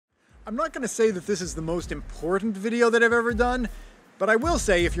I'm not going to say that this is the most important video that I've ever done, but I will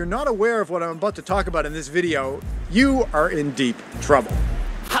say if you're not aware of what I'm about to talk about in this video, you are in deep trouble.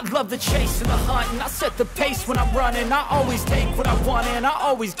 I love the chase and the hunt, and I set the pace when I'm running. I always take what I want and I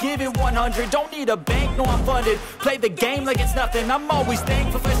always give it 100. Don't need a bank, no I'm funded. Play the game like it's nothing. I'm always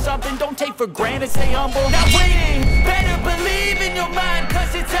thankful for something. Don't take for granted, stay humble. Now waiting, better believe in your mind,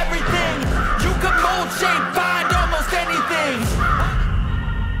 cause it's everything. You can mold, shape, find almost anything.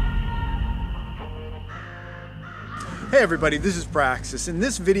 Hey everybody, this is Praxis, and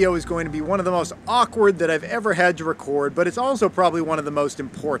this video is going to be one of the most awkward that I've ever had to record, but it's also probably one of the most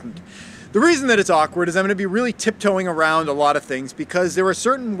important. The reason that it's awkward is I'm going to be really tiptoeing around a lot of things because there are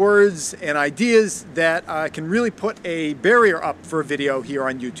certain words and ideas that can really put a barrier up for a video here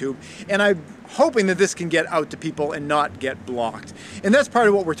on YouTube, and I'm hoping that this can get out to people and not get blocked. And that's part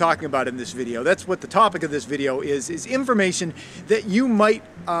of what we're talking about in this video. That's what the topic of this video is information that you might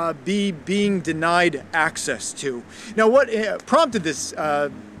be being denied access to. Now what prompted this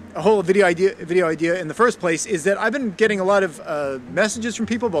a whole video idea in the first place is that I've been getting a lot of messages from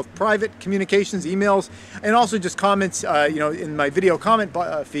people, both private communications, emails, and also just comments, you know, in my video comment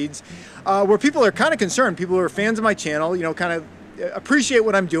feeds, where people are kind of concerned. People who are fans of my channel, you know, kind of appreciate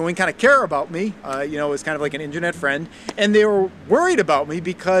what I'm doing, kind of care about me, you know, as kind of like an internet friend, and they were worried about me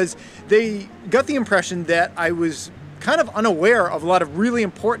because they got the impression that I was kind of unaware of a lot of really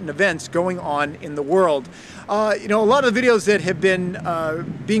important events going on in the world. You know, a lot of the videos that have been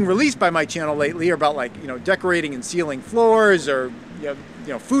being released by my channel lately are about, like, you know, decorating and sealing floors, or you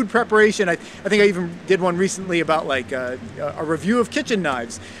know, food preparation. I think I even did one recently about like a review of kitchen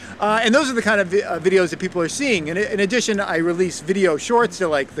knives. And those are the kind of videos that people are seeing. And in addition, I release video shorts. They're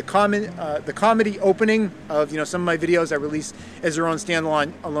like the comedy opening of, you know, some of my videos I release as their own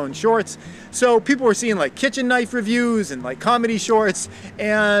standalone shorts. So people were seeing like kitchen knife reviews and like comedy shorts,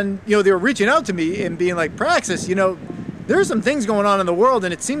 and you know, they were reaching out to me and being like, Praxis, you know, there's some things going on in the world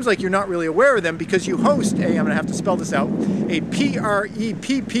and it seems like you're not really aware of them because you host a, I'm going to have to spell this out, a Prepping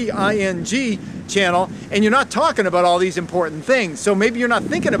channel, and you're not talking about all these important things. So maybe you're not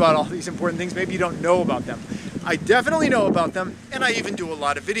thinking about all these important things, maybe you don't know about them. I definitely know about them, and I even do a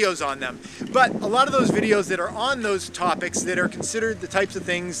lot of videos on them. But a lot of those videos that are on those topics that are considered the types of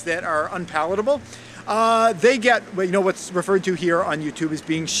things that are unpalatable, they get, you know, what's referred to here on YouTube as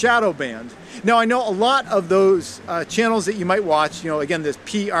being shadow banned. Now I know a lot of those channels that you might watch, you know, again, this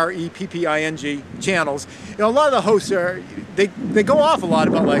Prepping channels, you know, a lot of the hosts are, they go off a lot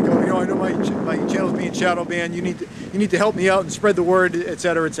about like, oh, you know, I know my channel's being shadow banned, you need to help me out and spread the word,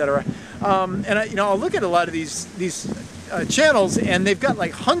 etc., etc. And you know, I'll look at a lot of these channels, and they've got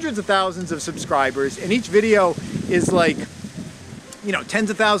like hundreds of thousands of subscribers, and each video is like, you know, tens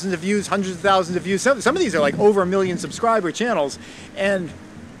of thousands of views, hundreds of thousands of views. Some of these are like over 1 million subscriber channels, and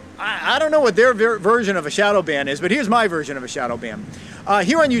I don't know what their version of a shadow ban is, but here's my version of a shadow ban.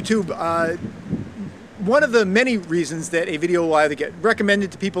 Here on YouTube, one of the many reasons that a video will either get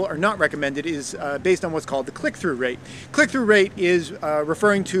recommended to people or not recommended is based on what's called the click-through rate. Click-through rate is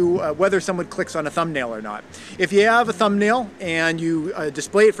referring to whether someone clicks on a thumbnail or not. If you have a thumbnail and you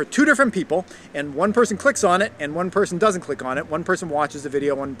display it for two different people, and one person clicks on it and one person doesn't click on it, one person watches the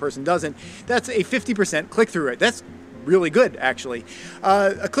video, one person doesn't, that's a 50% click-through rate. That's really good, actually.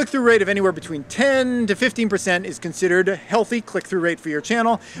 A click-through rate of anywhere between 10 to 15% is considered a healthy click-through rate for your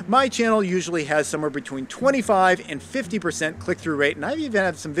channel. My channel usually has somewhere between 25 and 50% click-through rate, and I've even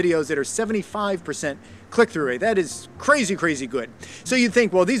had some videos that are 75% click-through rate. That is crazy, crazy good. So you'd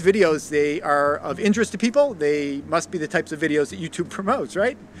think, well, these videos, they are of interest to people. They must be the types of videos that YouTube promotes,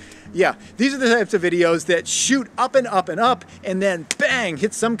 right? Yeah, these are the types of videos that shoot up and up and up, and then bang,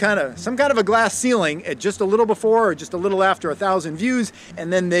 hit some kind of a glass ceiling at just a little before or just a little after 1,000 views,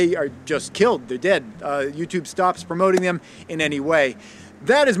 and then they are just killed. They're dead. YouTube stops promoting them in any way.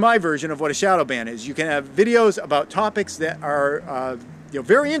 That is my version of what a shadow ban is. You can have videos about topics that are you know,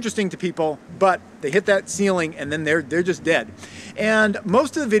 very interesting to people, but they hit that ceiling and then they're just dead. And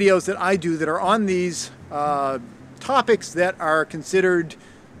most of the videos that I do that are on these topics that are considered,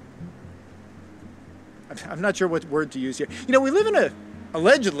 I'm not sure what word to use here. You know, we live in a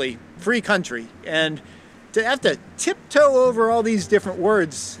allegedly free country, and to have to tiptoe over all these different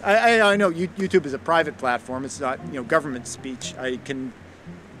words, I know YouTube is a private platform. It's not, you know, government speech. I can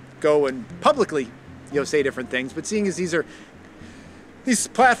go and publicly, you know, say different things, but seeing as these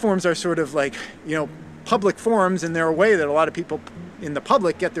platforms are sort of like, you know, public forums, and they're a way that a lot of people in the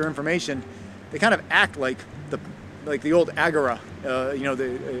public get their information, they kind of act like the old agora, you know,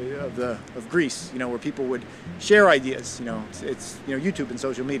 of Greece, you know, where people would share ideas. You know, it's you know, YouTube and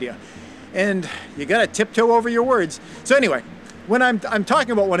social media, and you gotta tiptoe over your words. So anyway, when I'm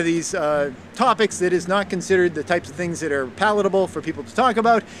talking about one of these topics that is not considered the types of things that are palatable for people to talk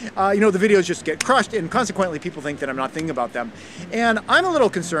about, you know, the videos just get crushed, and consequently people think that I'm not thinking about them. And I'm a little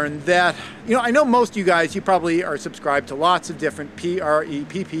concerned that, you know, I know most of you guys, you probably are subscribed to lots of different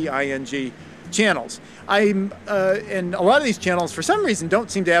PREPPING channels. And a lot of these channels, for some reason,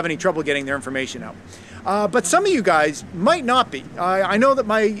 don't seem to have any trouble getting their information out. But some of you guys might not be. I know that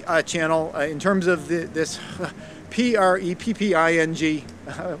my channel, in terms of this PREPPING,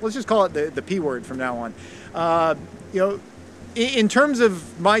 let's just call it the P word from now on. You know, in terms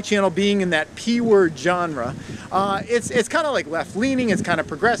of my channel being in that P word genre, it's kind of like left-leaning, it's kind of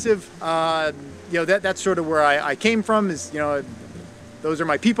progressive. You know, that's sort of where I came from, is, you know, those are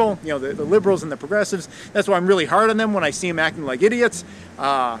my people, you know, the liberals and the progressives. That's why I'm really hard on them when I see them acting like idiots,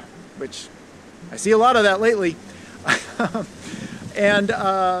 which I see a lot of that lately. And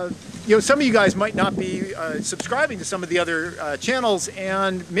you know, some of you guys might not be subscribing to some of the other channels,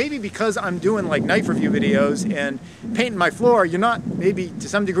 and maybe because I'm doing like knife review videos and painting my floor, you're not maybe to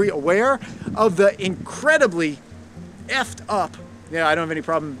some degree aware of the incredibly effed up, yeah, I don't have any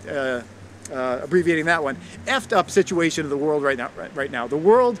problem abbreviating that one, effed up situation of the world right now. The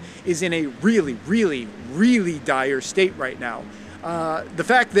world is in a really, really, really dire state right now. The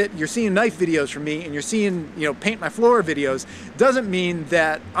fact that you're seeing knife videos from me and you're seeing, you know, paint my floor videos doesn't mean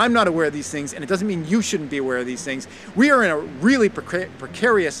that I'm not aware of these things, and it doesn't mean you shouldn't be aware of these things. We are in a really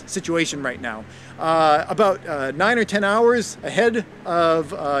precarious situation right now. About 9 or 10 hours ahead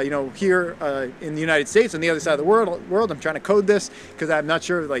of, you know, here in the United States, on the other side of the world. I'm trying to code this because I'm not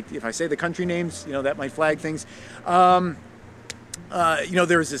sure, like, if I say the country names, you know, that might flag things. You know,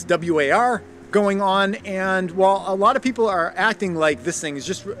 there's this WAR going on, and while a lot of people are acting like this thing is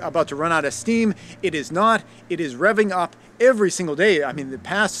just about to run out of steam, it is not. It is revving up every single day. I mean, the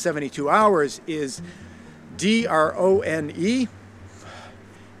past 72 hours is DRONE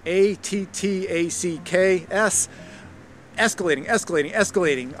ATTACKS,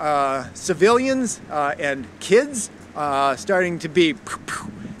 escalating. Civilians and kids starting to be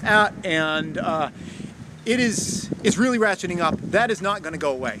and it's really ratcheting up. That is not going to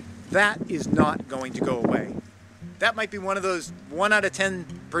go away. That is not going to go away. That might be one of those 1 out of 10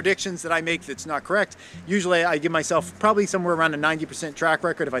 predictions that I make that's not correct. Usually I give myself probably somewhere around a 90% track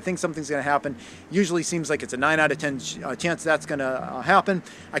record. If I think something's going to happen, usually seems like it's a 9 out of 10 chance that's going to happen.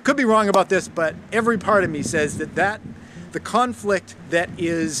 I could be wrong about this, but every part of me says that the conflict that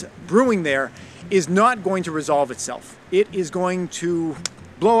is brewing there is not going to resolve itself. It is going to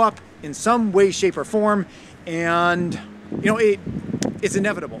blow up in some way, shape, or form, and you know, it's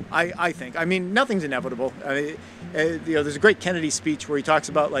inevitable, I think. I mean, nothing's inevitable. You know, there's a great Kennedy speech where he talks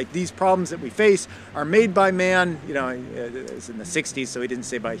about, like, these problems that we face are made by man. You know, it's in the 60s, so he didn't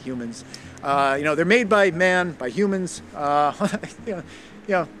say by humans. You know, they're made by man, by humans. You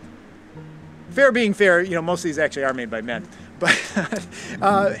know, fair being fair, you know, most of these actually are made by men. But,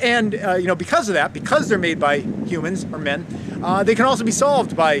 you know, because of that, because they're made by humans or men, they can also be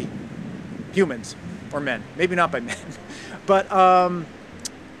solved by humans or men. Maybe not by men. But,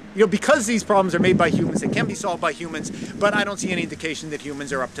 you know, because these problems are made by humans, they can be solved by humans, but I don't see any indication that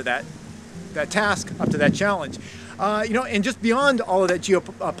humans are up to that task, up to that challenge. You know, and just beyond all of that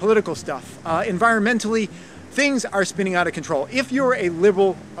geopolitical stuff, environmentally, things are spinning out of control. If you're a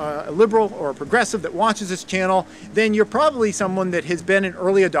liberal or a progressive that watches this channel, then you're probably someone that has been an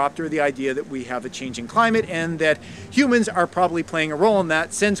early adopter of the idea that we have a changing climate, and that humans are probably playing a role in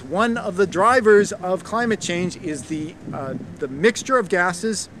that, since one of the drivers of climate change is the mixture of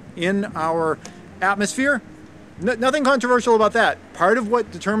gases in our atmosphere. Nothing controversial about that. Part of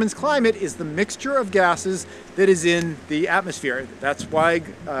what determines climate is the mixture of gases that is in the atmosphere. That's why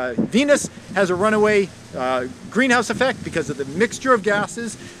Venus has a runaway greenhouse effect, because of the mixture of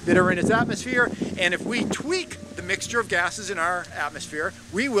gases that are in its atmosphere. And if we tweak the mixture of gases in our atmosphere,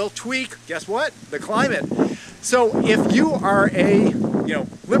 we will tweak, guess what? The climate. So if you are a, you know,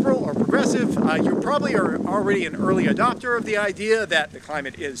 liberal or progressive, you probably are already an early adopter of the idea that the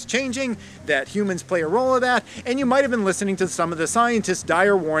climate is changing, that humans play a role of that, and you might have been listening to some of the scientists'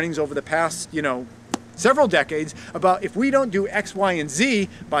 dire warnings over the past, you know, several decades about, if we don't do X, Y, and Z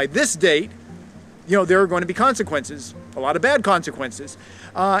by this date, you know, there are going to be consequences, a lot of bad consequences.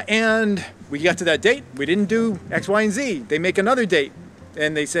 And we got to that date, we didn't do X, Y, and Z. They make another date,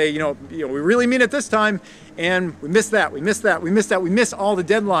 and they say, you know, we really mean it this time, and we missed that, we missed that, we missed that, we missed all the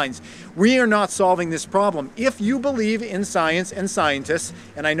deadlines. We are not solving this problem. If you believe in science and scientists,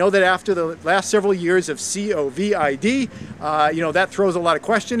 and I know that after the last several years of COVID, you know, that throws a lot of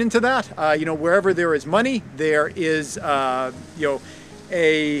question into that. You know, wherever there is money, there is, you know,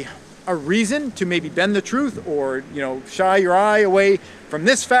 a a reason to maybe bend the truth, or shy your eye away from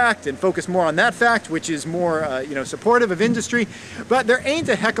this fact and focus more on that fact, which is more supportive of industry. But there ain't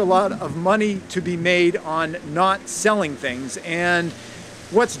a heck of a lot of money to be made on not selling things. And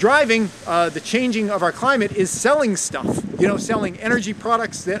what's driving the changing of our climate is selling stuff. Selling energy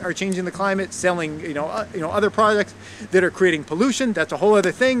products that are changing the climate, selling other products that are creating pollution. That's a whole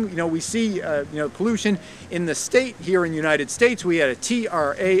other thing. We see pollution in the state here in the United States. We had a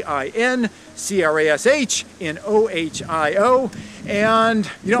TRAIN, CRASH in OHIO, and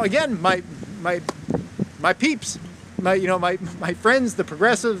again, my peeps. My friends, the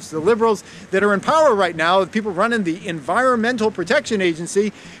progressives, the liberals that are in power right now, the people running the Environmental Protection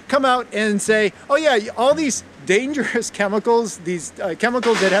Agency, come out and say, oh yeah, all these dangerous chemicals, these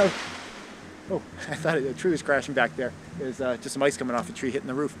chemicals that have, oh, I thought a tree was crashing back there. There's just some ice coming off a tree hitting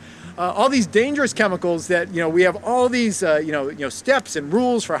the roof. All these dangerous chemicals that, we have all these, steps and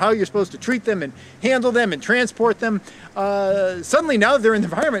rules for how you're supposed to treat them and handle them and transport them. Suddenly now they're in the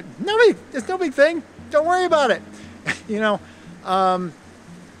environment. It's no big thing. Don't worry about it.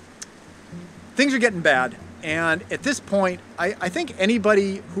 Things are getting bad, and at this point I think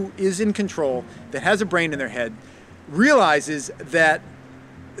anybody who is in control, that has a brain in their head, realizes that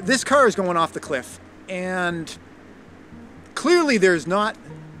this car is going off the cliff, and clearly there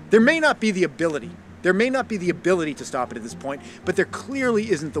may not be the ability to stop it at this point, but there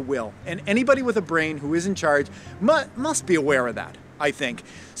clearly isn't the will, and anybody with a brain who is in charge must be aware of that, I think.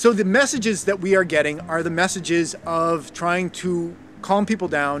 So the messages that we are getting are the messages of trying to calm people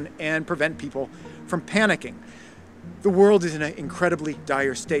down and prevent people from panicking. The world is in an incredibly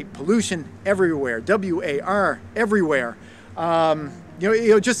dire state. Pollution everywhere, WAR everywhere.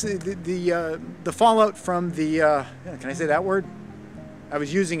 Just the fallout from the, can I say that word? I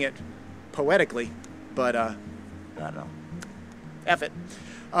was using it poetically, but I don't know. F it.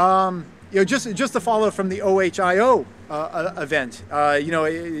 Just the fallout from the OHIO event.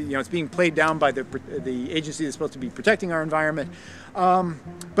 It's being played down by the agency that's supposed to be protecting our environment.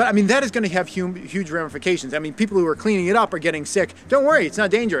 But I mean, that is going to have huge ramifications. I mean, people who are cleaning it up are getting sick. Don't worry, it's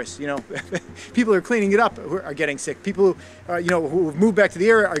not dangerous. People who are cleaning it up are getting sick. People who have moved back to the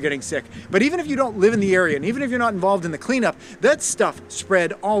area are getting sick. But even if you don't live in the area, and even if you're not involved in the cleanup, that stuff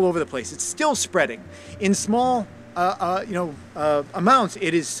spread all over the place. It's still spreading in small amounts.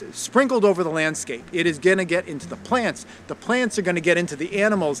 It is sprinkled over the landscape. It is going to get into the plants. The plants are going to get into the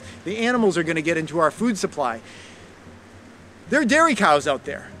animals. The animals are going to get into our food supply. There are dairy cows out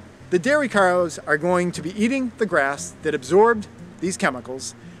there. The dairy cows are going to be eating the grass that absorbed these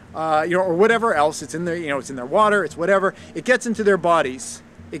chemicals, or whatever else. It's in their, it's in their water. It's whatever. It gets into their bodies.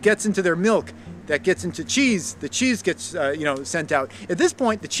 It gets into their milk. That gets into cheese. The cheese gets, sent out. At this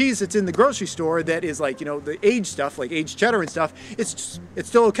point, the cheese that's in the grocery store that is like, the aged stuff, like aged cheddar and stuff, it's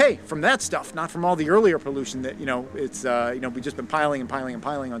still okay from that stuff, not from all the earlier pollution that, we've just been piling and piling and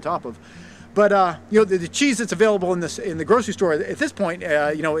piling on top of. But, the cheese that's available in the grocery store at this point,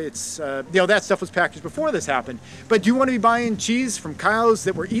 that stuff was packaged before this happened. But do you want to be buying cheese from cows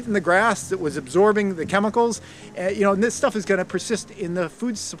that were eating the grass, that was absorbing the chemicals? And this stuff is going to persist in the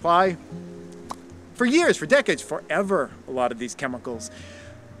food supply for years, for decades, forever. A lot of these chemicals.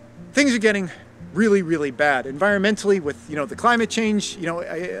 Things are getting really, really bad environmentally with the climate change.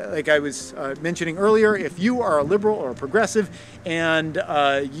 Like I was mentioning earlier, if you are a liberal or a progressive and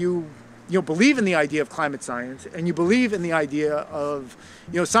you believe in the idea of climate science, and you believe in the idea of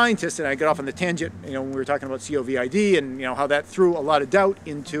scientists, and I got off on the tangent when we were talking about COVID and how that threw a lot of doubt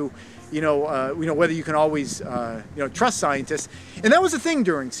into whether you can always trust scientists. And that was a thing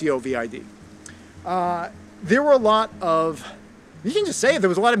during COVID. There were a lot of, you can just say there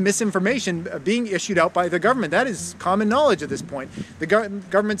was a lot of misinformation being issued out by the government. That is common knowledge at this point. The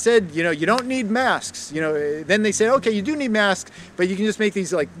government said, you don't need masks. Then they said, okay, you do need masks, but you can just make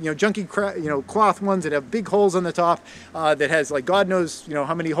these like, junky, cloth ones that have big holes on the top, that has like God knows,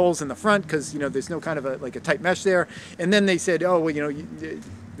 how many holes in the front, because there's no kind of a tight mesh there. And then they said, oh, well,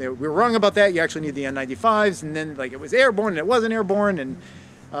 we were wrong about that. You actually need the N95s. And then like it was airborne and it wasn't airborne, and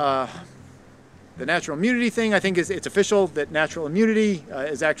the natural immunity thing, I think it's official that natural immunity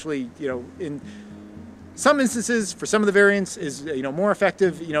is actually, in some instances, for some of the variants, is more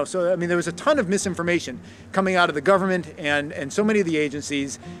effective. So I mean, there was a ton of misinformation coming out of the government and so many of the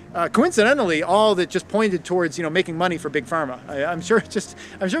agencies. Coincidentally, all that just pointed towards making money for big pharma. I'm sure it's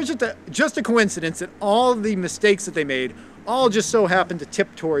just a coincidence that all the mistakes that they made all just so happened to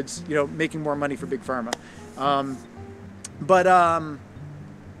tip towards making more money for big pharma.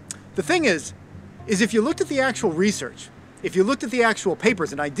 The thing is if you looked at the actual research, if you looked at the actual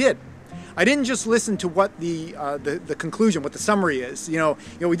papers, and I did, I didn't just listen to what the conclusion, what the summary is.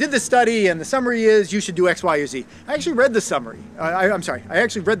 We did this study and the summary is you should do X, Y, or Z. I actually read the summary. I'm sorry, I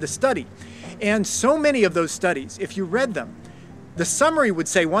actually read the study. And so many of those studies, if you read them, the summary would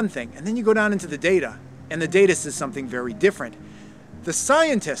say one thing, and then you go down into the data, and the data says something very different. The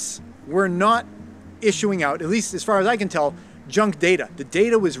scientists were not issuing out, at least as far as I can tell, junk data. The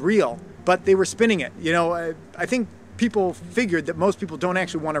data was real, but they were spinning it. I think people figured that most people don't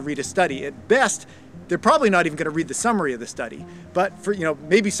actually want to read a study. At best, they're probably not even going to read the summary of the study. But for,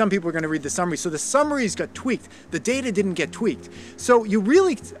 maybe some people are going to read the summary. So the summaries got tweaked. The data didn't get tweaked. So you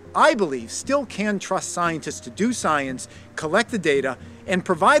really, I believe, still can trust scientists to do science, collect the data, and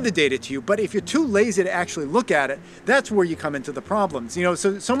provide the data to you. But if you're too lazy to actually look at it, that's where you come into the problems.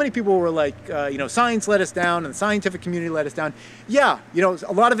 So many people were like, science let us down and the scientific community let us down. Yeah,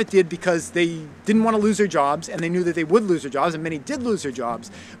 a lot of it did because they didn't want to lose their jobs and they knew that they would lose their jobs, and many did lose their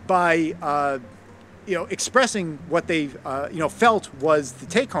jobs by expressing what they felt was the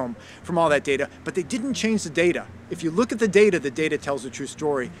take home from all that data, but they didn't change the data. If you look at the data tells a true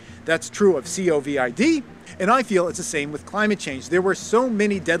story. That's true of COVID, and I feel it's the same with climate change. There were so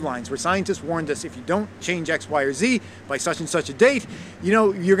many deadlines where scientists warned us, if you don't change X, Y, or Z by such and such a date,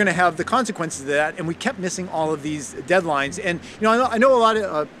 you're going to have the consequences of that, and we kept missing all of these deadlines. And I know a lot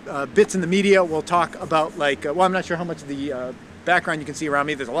of bits in the media will talk about I'm not sure how much of the background you can see around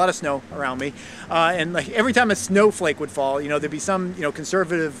me. There's a lot of snow around me, and every time a snowflake would fall, there'd be some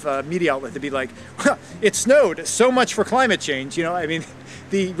conservative media outlet that'd be like, it snowed, so much for climate change.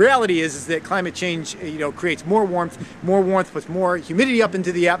 The reality is that climate change creates more warmth puts more humidity up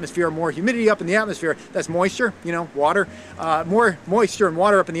into the atmosphere. More humidity up in the atmosphere, that's moisture, water. More moisture and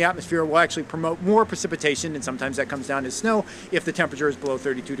water up in the atmosphere will actually promote more precipitation, and sometimes that comes down to snow if the temperature is below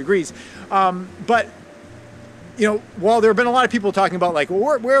 32 degrees. But while there have been a lot of people talking about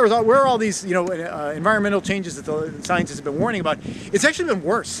where are all these environmental changes that the scientists have been warning about, it's actually been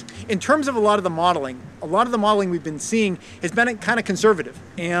worse in terms of a lot of the modeling. A lot of the modeling we've been seeing has been kind of conservative,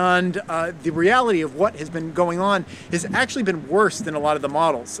 and the reality of what has been going on has actually been worse than a lot of the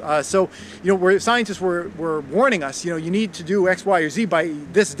models. Where scientists were warning us, you need to do X, Y, or Z by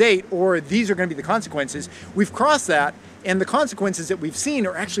this date, or these are going to be the consequences. We've crossed that. And the consequences that we've seen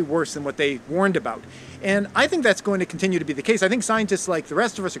are actually worse than what they warned about. And I think that's going to continue to be the case. I think scientists, like the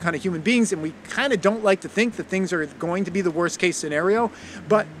rest of us, are kind of human beings, and we kind of don't like to think that things are going to be the worst case scenario.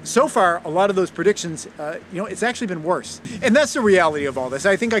 But so far, a lot of those predictions, it's actually been worse. And that's the reality of all this.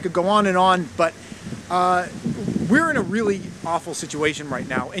 I think I could go on, but we're in a really awful situation right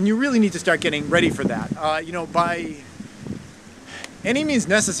now, and you really need to start getting ready for that. By any means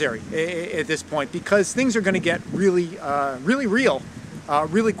necessary at this point, because things are going to get really real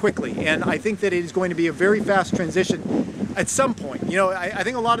really quickly, and I think that it is going to be a very fast transition at some point. I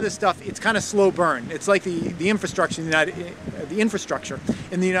think a lot of this stuff, it's kind of slow burn. It's like the infrastructure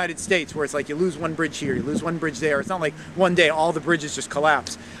in the United States, where it's like you lose one bridge here, you lose one bridge there. It's not like one day all the bridges just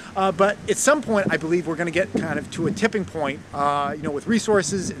collapse. But at some point, I believe we're going to get kind of to a tipping point, with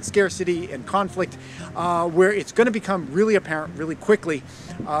resources and scarcity and conflict, where it's going to become really apparent really quickly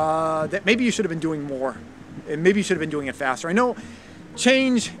that maybe you should have been doing more, and maybe you should have been doing it faster. I know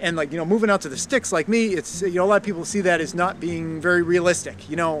change and moving out to the sticks like me, it's a lot of people see that as not being very realistic,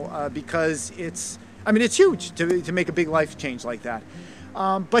 because it's huge to make a big life change like that.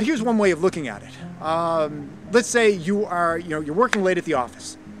 But here's one way of looking at it. Let's say you are, you're working late at the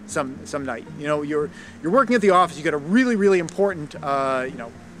office some night. You're working at the office. You got a really important,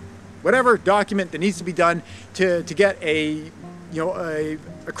 whatever document that needs to be done to get a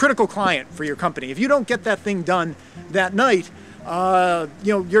critical client for your company. If you don't get that thing done that night,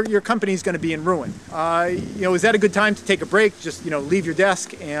 your company's going to be in ruin. Is that a good time to take a break? Just leave your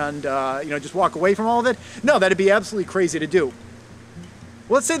desk and just walk away from all of it? No, that'd be absolutely crazy to do.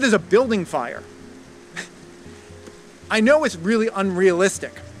 Well, let's say there's a building fire. I know it's really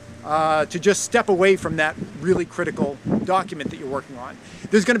unrealistic to just step away from that really critical document that you're working on.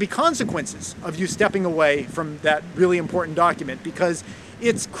 There's going to be consequences of you stepping away from that really important document, because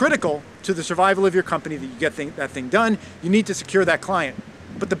it's critical to the survival of your company that you get that thing done. You need to secure that client.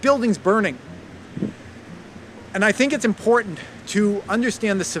 But the building's burning. And I think it's important to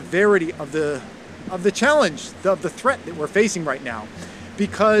understand the severity of the challenge, of the threat that we're facing right now.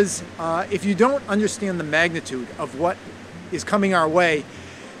 Because if you don't understand the magnitude of what is coming our way,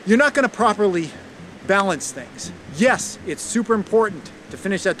 you're not going to properly balance things. Yes, it's super important to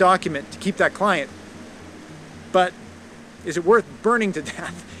finish that document, to keep that client, but is it worth burning to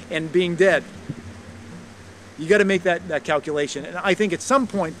death and being dead? You got to make that calculation. And I think at some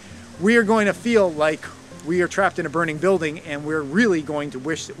point we are going to feel like we are trapped in a burning building and we're really going to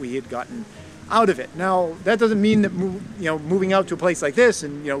wish that we had gotten out of it. Now, that doesn't mean that moving out to a place like this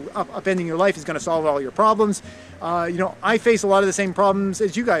and upending your life is going to solve all your problems. I face a lot of the same problems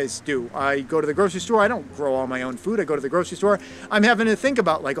as you guys do. I go to the grocery store. I don't grow all my own food. I go to the grocery store. I'm having to think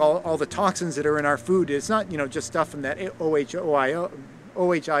about like all the toxins that are in our food. It's not just stuff from that OHIO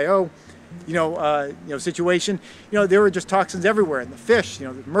situation. There are just toxins everywhere in the fish.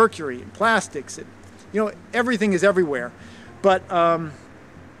 The mercury and plastics. And, everything is everywhere. But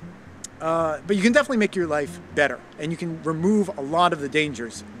you can definitely make your life better, and you can remove a lot of the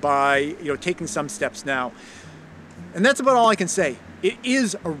dangers by taking some steps now. And that's about all I can say. It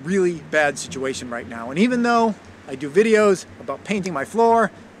is a really bad situation right now, and even though I do videos about painting my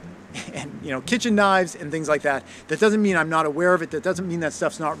floor and kitchen knives and things like that, that doesn't mean I'm not aware of it. That doesn't mean that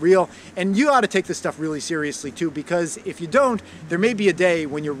stuff's not real. And you ought to take this stuff really seriously too, because if you don't, there may be a day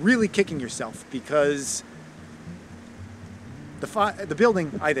when you're really kicking yourself because the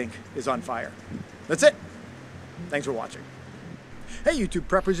building, I think, is on fire. That's it. Thanks for watching. Hey YouTube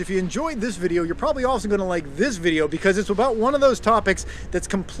preppers, if you enjoyed this video, you're probably also going to like this video because it's about one of those topics that's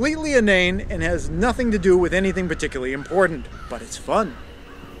completely inane and has nothing to do with anything particularly important, but it's fun.